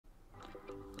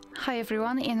Hi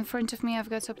everyone, in front of me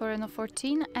I've got OPPO Reno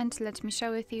 14 and let me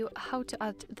share with you how to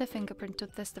add the fingerprint to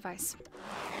this device.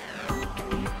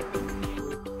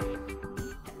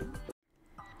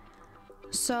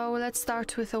 So let's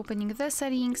start with opening the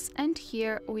settings, and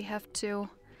here we have to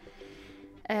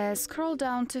scroll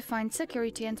down to find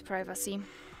security and privacy.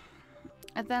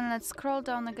 And then let's scroll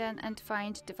down again and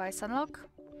find device unlock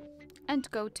and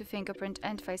go to fingerprint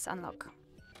and face unlock.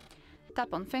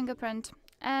 Tap on fingerprint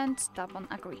and tap on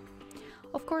agree.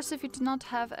 Of course, if you do not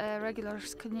have a regular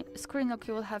screen lock,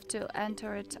 you will have to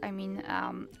enter it,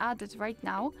 add it right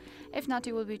now. If not,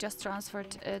 you will be just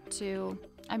transferred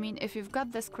if you've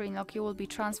got the screen lock, you will be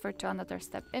transferred to another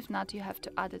step. If not, you have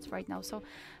to add it right now. So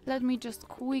let me just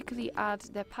quickly add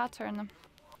the pattern.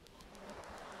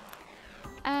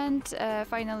 And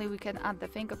finally, we can add the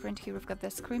fingerprint. Here we've got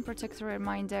the screen protector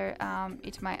reminder.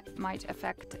 It might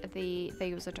affect the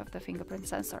usage of the fingerprint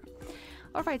sensor.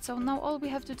 Alright, so now all we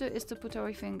have to do is to put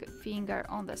our finger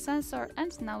on the sensor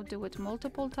and now do it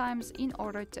multiple times in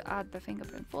order to add the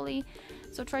fingerprint fully.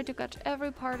 So try to catch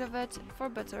every part of it for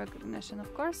better recognition,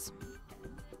 of course.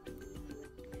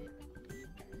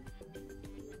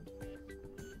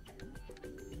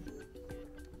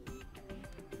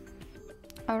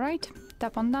 Alright,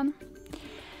 tap on done.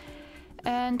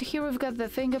 And here we've got the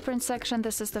fingerprint section.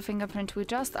 This is the fingerprint we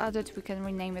just added. We can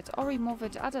rename it or remove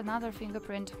it, add another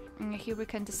fingerprint. Here we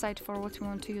can decide for what we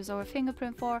want to use our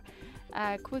fingerprint for.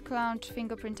 Quick launch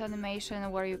fingerprint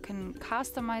animation, where you can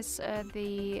customize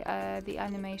the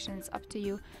animation. It's up to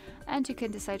you. And you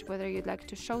can decide whether you'd like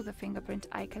to show the fingerprint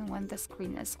icon when the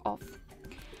screen is off.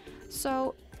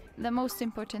 So the most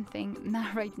important thing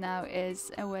right now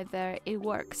is whether it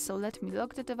works. So let me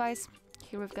lock the device.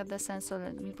 Here we've got the sensor,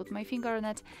 let me put my finger on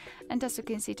it, and as you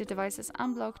can see, the device is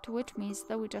unblocked, which means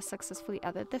that we just successfully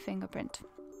added the fingerprint.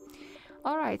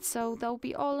 Alright, so that'll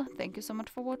be all. Thank you so much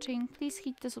for watching. Please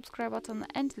hit the subscribe button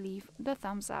and leave the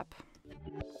thumbs up.